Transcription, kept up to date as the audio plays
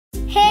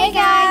Hey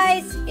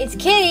guys, it's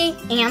Kitty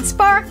and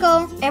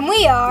Sparkle, and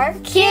we are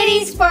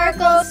Kitty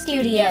Sparkle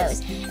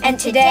Studios. And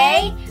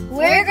today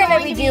we're going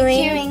to be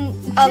doing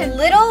a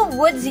little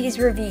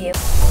Woodzeez review.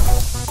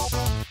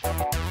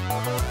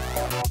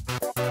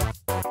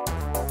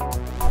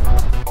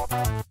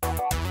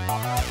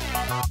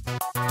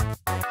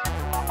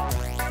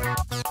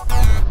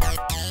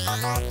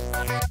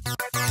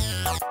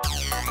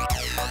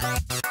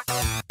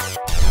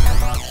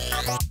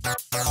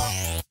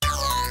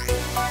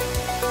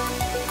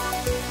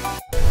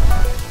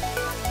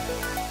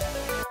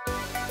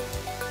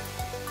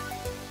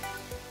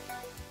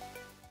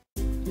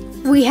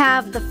 we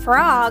have the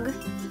frog,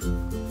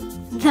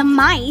 the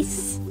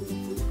mice,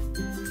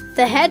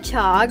 the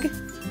hedgehog,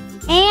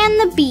 and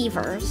the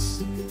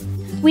beavers.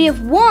 We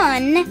have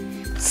one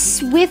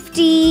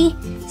Swifty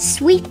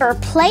Sweeper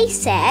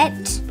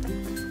playset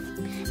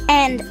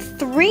and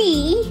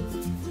three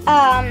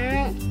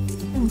of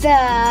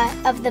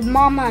the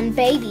mama and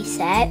baby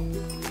set.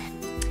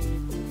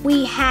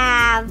 We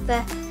have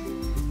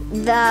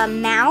the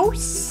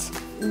mouse,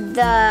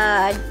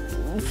 the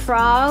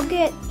frog,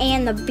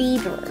 and the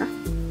beaver.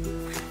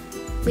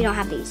 We don't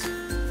have these.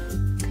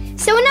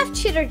 So enough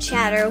chitter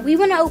chatter, we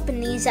want to open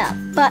these up.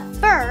 But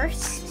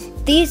first,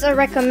 These are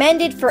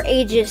recommended for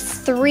ages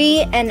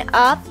 3 and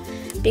up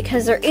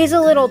because there is a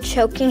little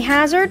choking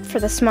hazard for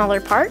the smaller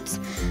parts.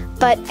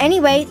 But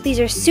anyway, these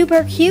are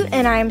super cute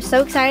and I am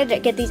so excited to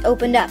get these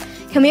opened up.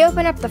 Can we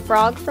open up the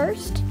frog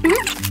first?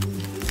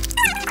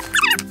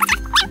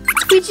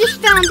 we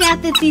just found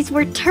out that these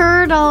were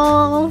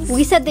turtles.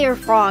 We said they were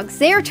frogs.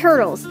 They are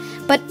turtles,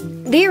 but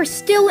they are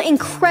still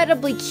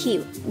incredibly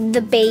cute.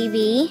 The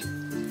baby.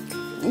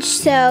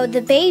 So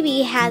the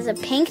baby has a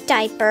pink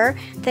diaper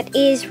that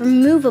is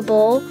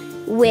removable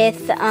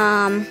with the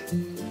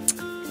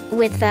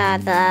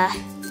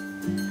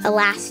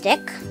elastic,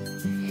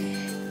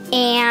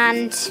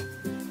 and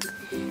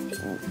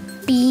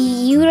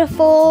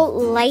beautiful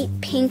light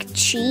pink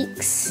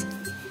cheeks,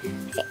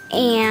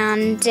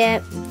 and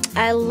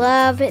I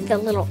love the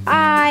little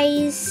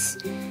eyes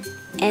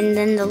and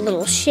then the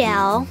little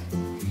shell.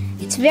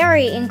 It's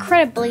very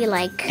incredibly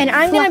And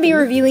I'm going to be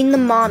reviewing the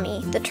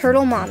mommy, the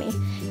turtle mommy.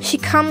 She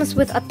comes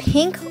with a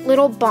pink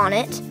little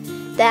bonnet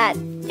that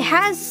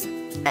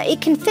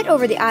it can fit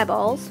over the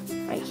eyeballs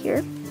right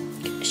here.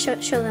 Show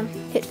them.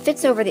 It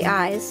fits over the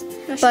eyes,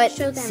 No, but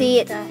show them see,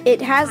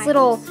 it has eyeballs.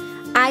 little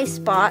eye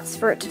spots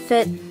for it to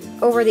fit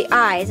over the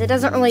eyes. It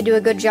doesn't really do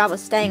a good job of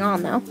staying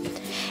on though.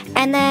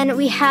 And then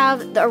we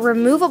have the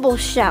removable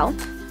shell.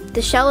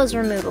 The shell is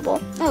removable.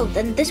 Oh,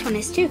 then this one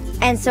is too.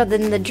 And so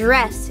then the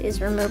dress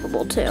is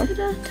removable too.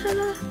 Ta-da,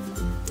 ta-da.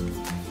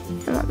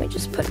 And let me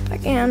just put it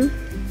back in.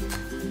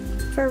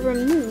 For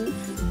remove.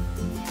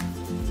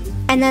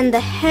 And then the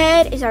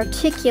head is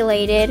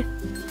articulated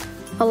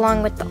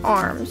along with the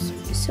arms.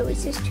 So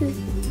is this too?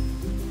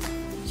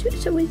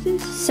 So is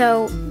this?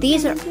 So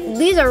these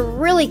are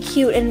really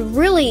cute and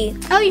really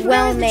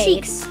well made. The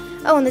cheeks.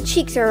 Oh, and the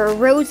cheeks are a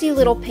rosy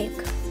little pink.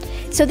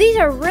 So these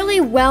are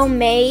really well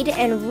made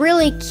and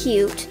really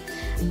cute.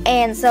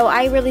 And so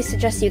I really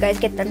suggest you guys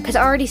get them because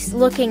already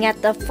looking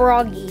at the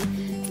froggy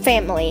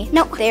family.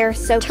 No, they're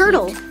so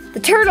turtle. Cute. The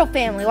turtle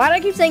family. Why do I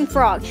keep saying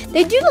frog?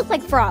 They do look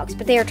like frogs,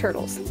 but they are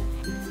turtles.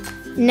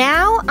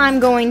 Now I'm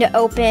going to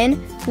open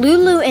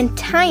Lulu and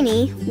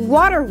Tiny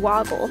Water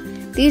Woggle.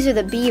 These are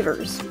the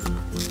beavers.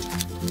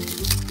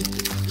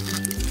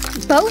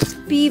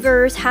 Both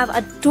beavers have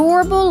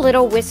adorable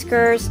little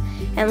whiskers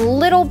and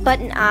little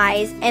button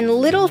eyes and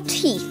little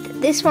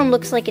teeth. This one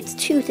looks like its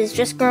tooth is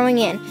just growing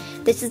in.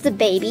 This is the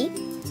baby.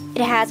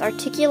 It has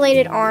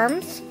articulated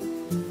arms,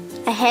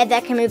 a head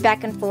that can move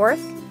back and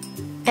forth,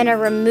 and a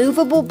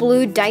removable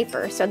blue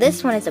diaper. So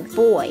this one is a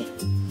boy.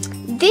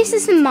 This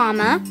is the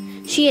mama.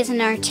 She has an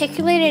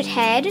articulated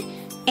head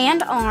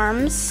and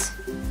arms,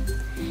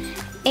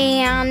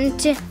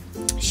 and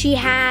she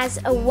has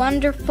a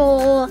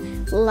wonderful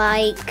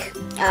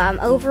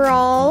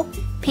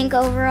pink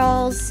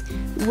overalls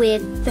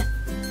with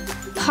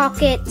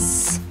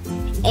pockets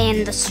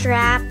and the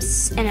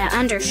straps and an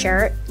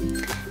undershirt.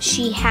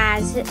 She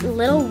has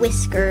little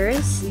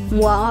whiskers.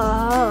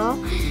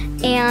 Whoa.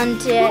 And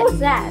What was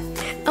that?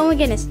 oh my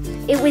goodness,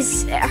 it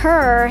was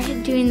her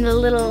doing the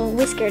little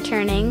whisker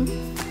turning.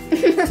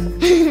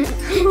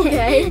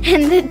 Okay.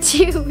 And the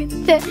tooth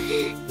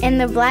and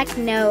the black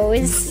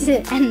nose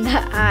and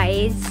the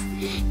eyes.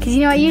 Because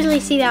I usually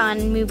see that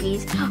on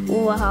movies.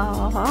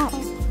 Wow.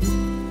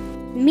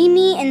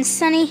 Mimi and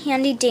Sunny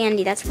Handy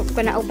Dandy. That's what we're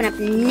going to open up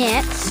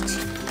next.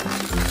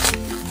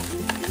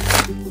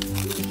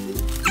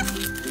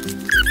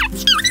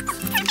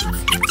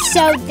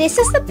 So this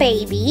is the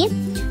baby.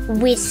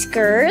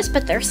 Whiskers,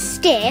 but they're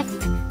stiff.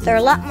 They're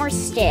a lot more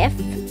stiff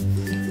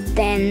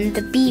than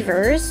the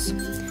beavers.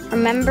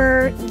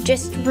 Remember,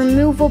 just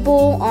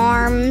removable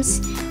arms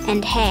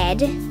and head.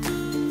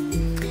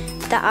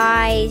 The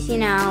eyes,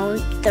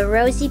 the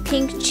rosy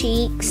pink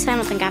cheeks. I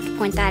don't think I have to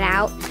point that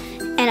out.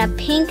 And a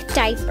pink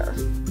diaper.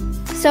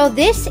 So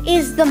this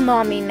is the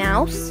mommy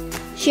mouse.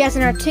 She has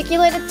an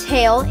articulated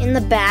tail in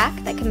the back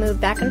that can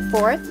move back and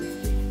forth.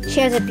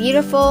 She has a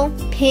beautiful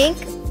pink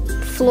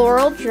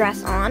floral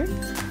dress on.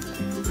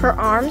 Her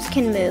arms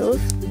can move.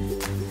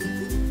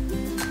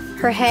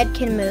 Her head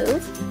can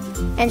move.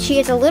 And she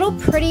has a little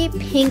pretty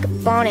pink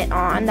bonnet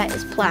on that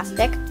is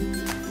plastic.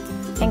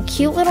 And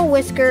cute little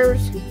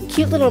whiskers,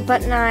 cute little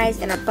button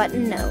eyes, and a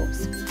button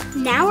nose.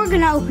 Now we're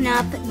gonna open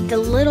up the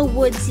little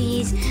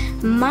Woodzeez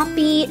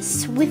Moppy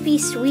Swiffy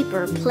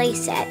Sweeper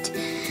playset.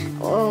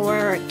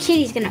 Or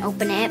Kitty's gonna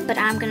open it, but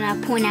I'm gonna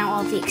point out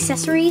all the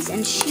accessories,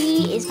 and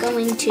she is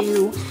going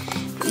to,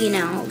 you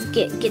know,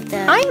 get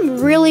the...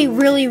 I'm really,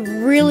 really,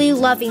 really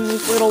loving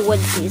these little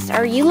Woodzeez.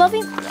 Are you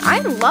loving?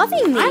 I'm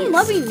loving these. I'm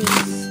loving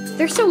these.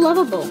 They're so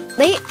lovable.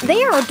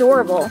 They are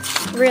adorable,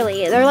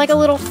 really. They're like a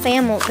little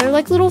family. They're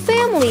like little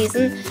families,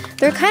 and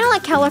they're kind of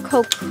like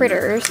calico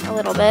critters a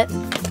little bit.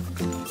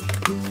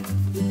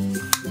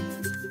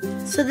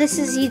 So this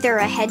is either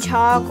a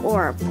hedgehog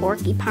or a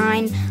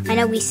porcupine. I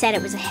know we said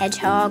it was a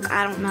hedgehog.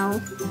 I don't know.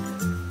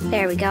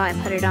 There we go. I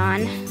put it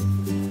on.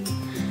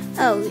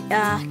 Oh,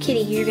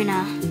 Kitty, you're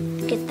gonna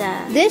get the...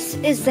 This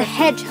is the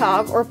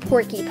hedgehog or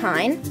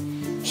porcupine.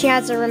 She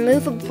has a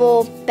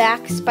removable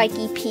back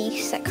spiky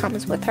piece that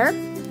comes with her.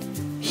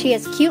 She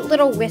has cute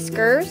little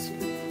whiskers,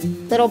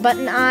 little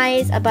button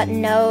eyes, a button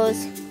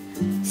nose,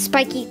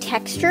 spiky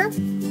texture,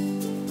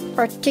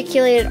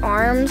 articulated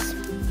arms,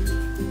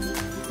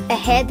 a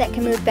head that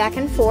can move back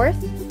and forth,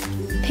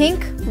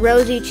 pink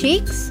rosy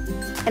cheeks,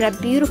 and a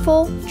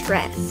beautiful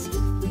dress.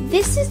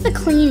 This is the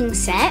cleaning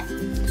set.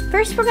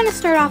 First, we're gonna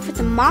start off with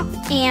the mop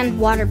and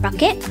water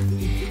bucket.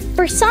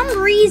 For some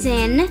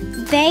reason,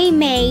 they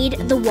made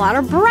the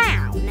water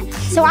brown.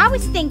 So I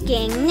was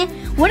thinking,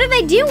 what are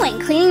they doing?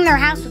 Cleaning their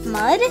house with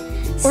mud?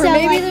 Or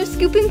maybe they're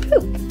scooping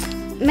poop.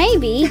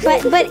 Maybe,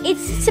 but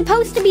it's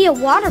supposed to be a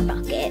water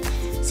bucket.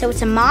 So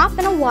it's a mop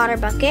and a water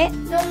bucket.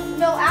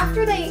 No,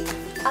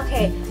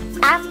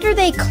 after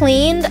they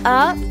cleaned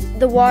up,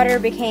 the water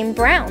became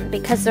brown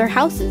because their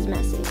house is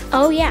messy.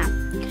 Oh yeah.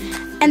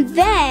 And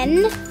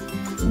then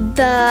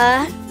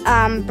the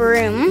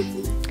broom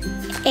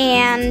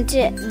and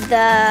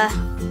the,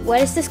 what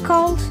is this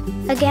called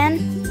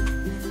again?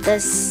 The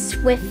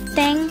Swiffer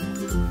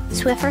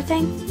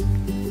thing?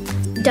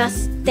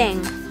 Dust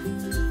thing.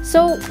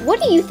 So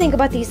what do you think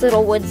about these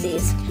little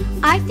Woodzeez?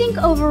 I think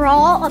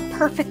overall a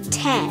perfect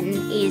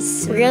 10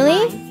 is...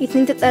 Really? You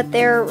think that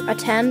they're a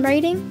 10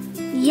 rating?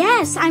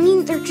 Yes, I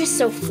mean, they're just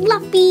so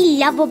fluffy,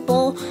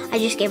 lovable. I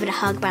just gave it a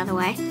hug, by the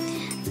way.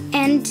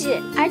 And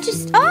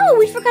oh,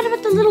 we forgot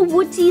about the little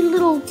woodsy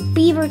little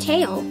beaver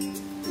tail.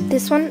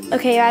 This one?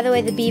 Okay, by the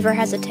way, the beaver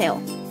has a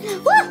tail.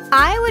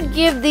 I would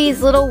give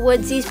these little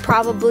Woodzeez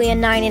probably a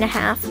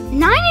 9.5.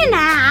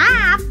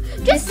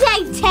 9.5? Just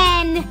say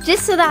 10.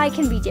 Just so that I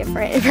can be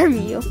different from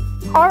you.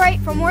 All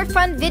right, for more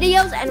fun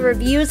videos and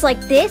reviews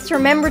like this,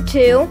 remember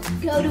to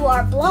go to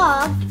our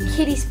blog,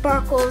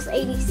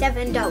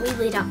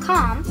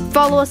 kittysparkles87.weebly.com.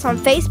 Follow us on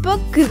Facebook,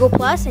 Google+,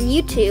 and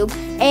YouTube.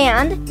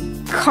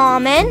 And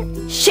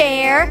comment,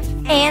 share,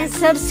 and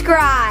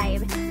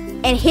subscribe.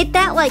 And hit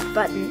that like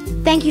button.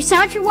 Thank you so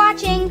much for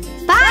watching.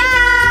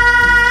 Bye!